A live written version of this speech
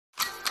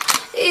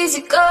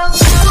easy go.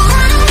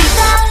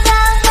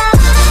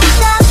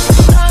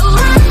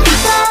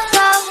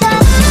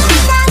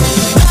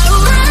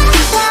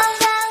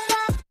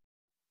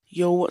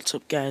 Yo, what's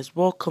up guys,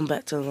 welcome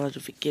back to another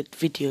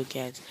video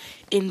guys.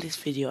 In this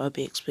video I'll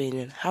be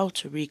explaining how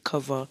to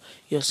recover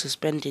your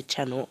suspended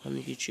channel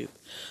on YouTube.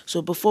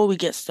 So before we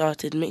get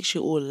started, make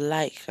sure you all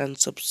like and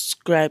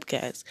subscribe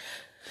guys.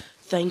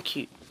 Thank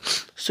you.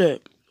 So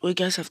what you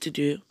guys have to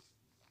do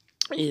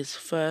is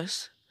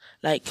first,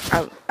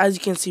 as you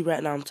can see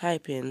right now, I'm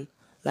typing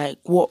like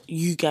what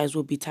you guys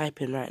will be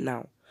typing right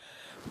now.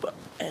 But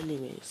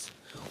anyways,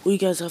 what you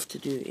guys have to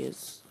do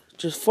is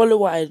just follow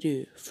what I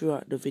do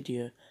throughout the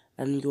video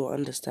and you'll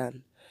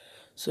understand.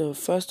 So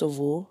first of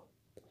all,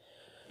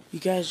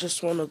 you guys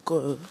just want to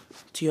go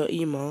to your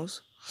emails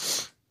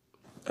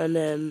and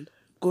then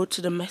go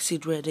to the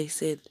message where they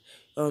said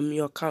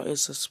your account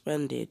is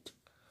suspended.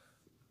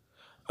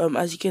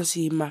 As you can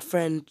see, my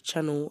friend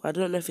channel, I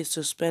don't know if it's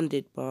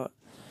suspended, but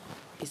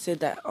it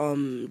said that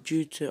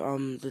due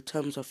to the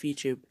terms of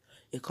YouTube,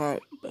 it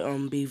can't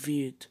be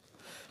viewed.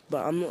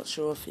 But I'm not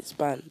sure if it's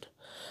banned.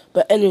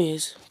 But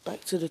anyways,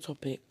 back to the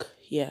topic.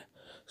 Yeah.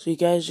 So you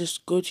guys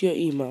just go to your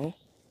email,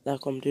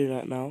 like I'm doing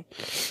right now.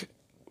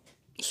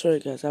 Sorry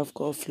guys, I've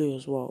got a flu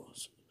as well.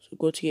 So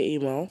go to your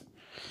email.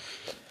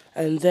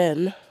 And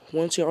then,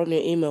 once you're on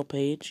your email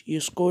page, you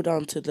scroll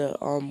down to the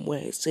where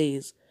it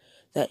says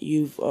that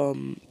you've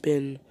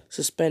been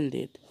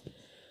suspended.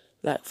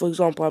 Like, for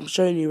example, I'm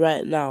showing you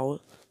right now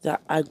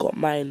that I got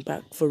mine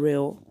back for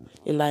real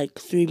in like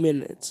 3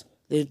 minutes.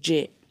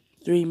 Legit.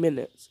 3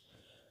 minutes.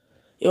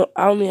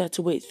 I only had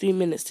to wait 3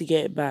 minutes to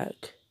get it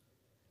back.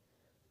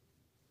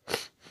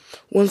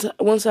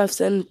 Once I've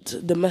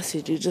sent the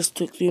message, it just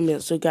took 3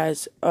 minutes. So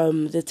guys,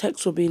 the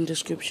text will be in the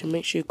description.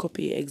 Make sure you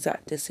copy it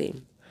exact the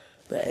same.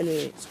 But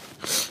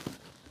anyways,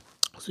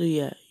 so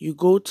yeah, you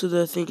go to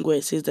the thing where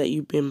it says that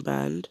you've been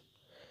banned.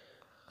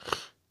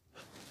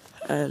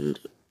 And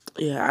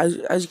yeah,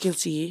 as you can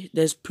see,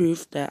 there's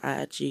proof that I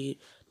actually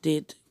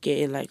did get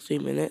in like 3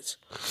 minutes.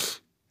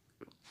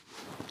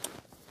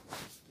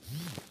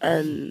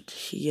 And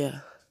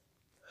yeah.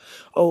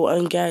 Oh,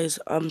 and guys,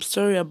 I'm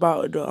sorry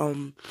about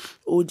the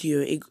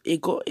audio.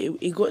 It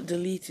got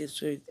deleted,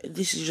 so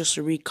this is just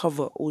a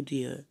recover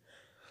audio.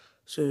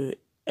 So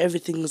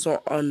everything's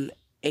not on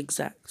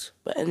exact.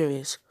 But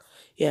anyways,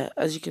 yeah,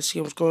 as you can see,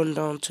 I'm scrolling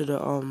down to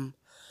the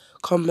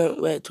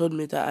comment where it told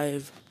me that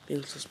I've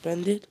been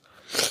suspended.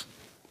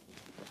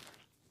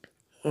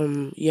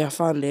 Yeah, I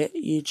found it.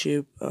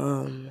 YouTube.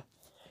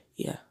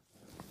 Yeah.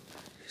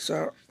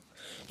 So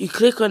you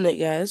click on it,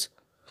 guys.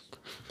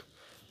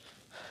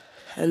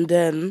 And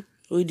then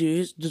we do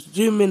is just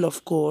zoom in,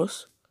 of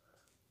course.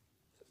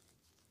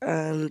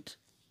 And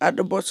at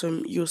the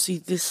bottom, you'll see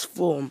this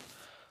form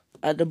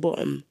at the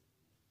bottom.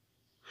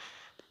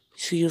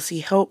 So you'll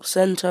see help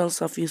center and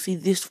stuff. You'll see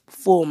this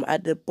form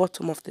at the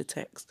bottom of the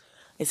text.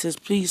 It says,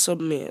 please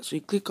submit. So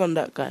you click on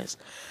that, guys.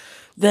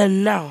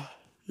 Then now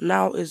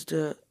is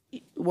the,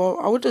 well,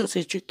 I wouldn't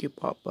say tricky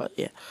part, but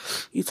yeah.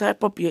 You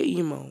type up your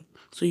email.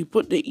 So you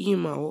put the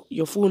email,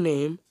 your full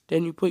name,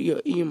 then you put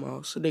your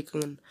email so they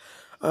can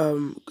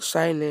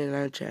sign in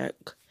and check,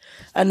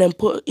 and then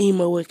put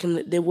email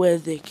where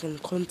they can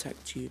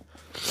contact you.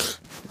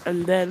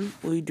 And then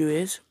what you do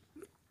is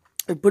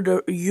you put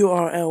the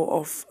URL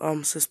of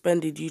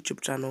suspended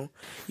YouTube channel.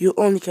 You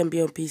only can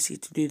be on PC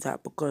to do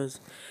that because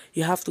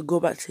you have to go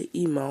back to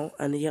email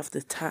and you have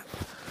to tap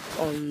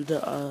on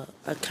the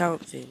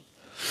account thing,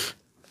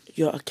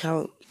 your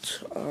account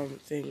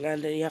thing,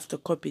 and then you have to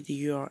copy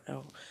the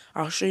URL.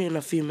 I'll show you in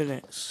a few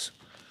minutes.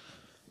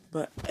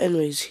 But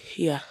anyways,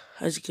 yeah,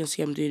 as you can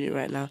see, I'm doing it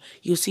right now.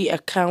 You'll see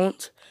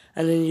account,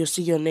 and then you'll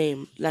see your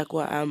name, like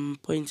what I'm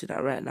pointing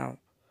at right now.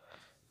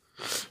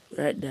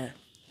 Right there.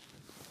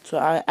 So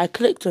I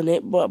clicked on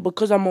it, but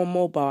because I'm on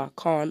mobile, I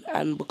can't,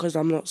 and because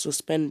I'm not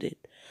suspended,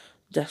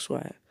 that's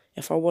why.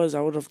 If I was,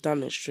 I would have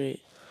done it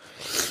straight.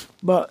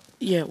 But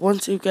yeah,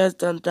 once you guys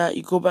done that,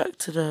 you go back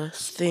to the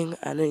thing,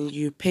 and then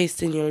you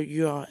paste in your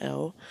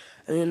URL.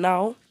 And then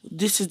now,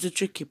 this is the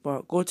tricky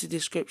part. Go to the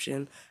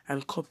description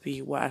and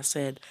copy what I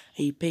said,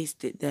 and you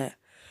paste it there.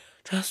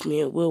 Trust me,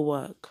 it will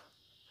work.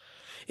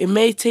 It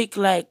may take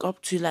like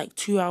up to like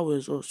 2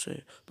 hours or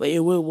so, but it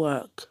will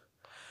work.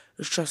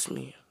 Just trust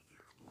me.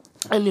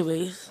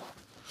 Anyways,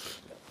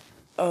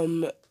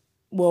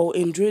 well,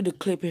 enjoy the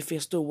clip if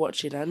you're still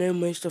watching. I know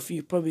most of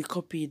you probably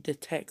copied the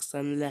text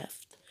and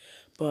left,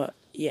 but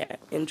yeah,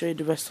 enjoy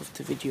the rest of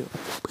the video.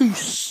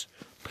 Peace.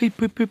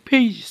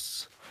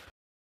 Peace.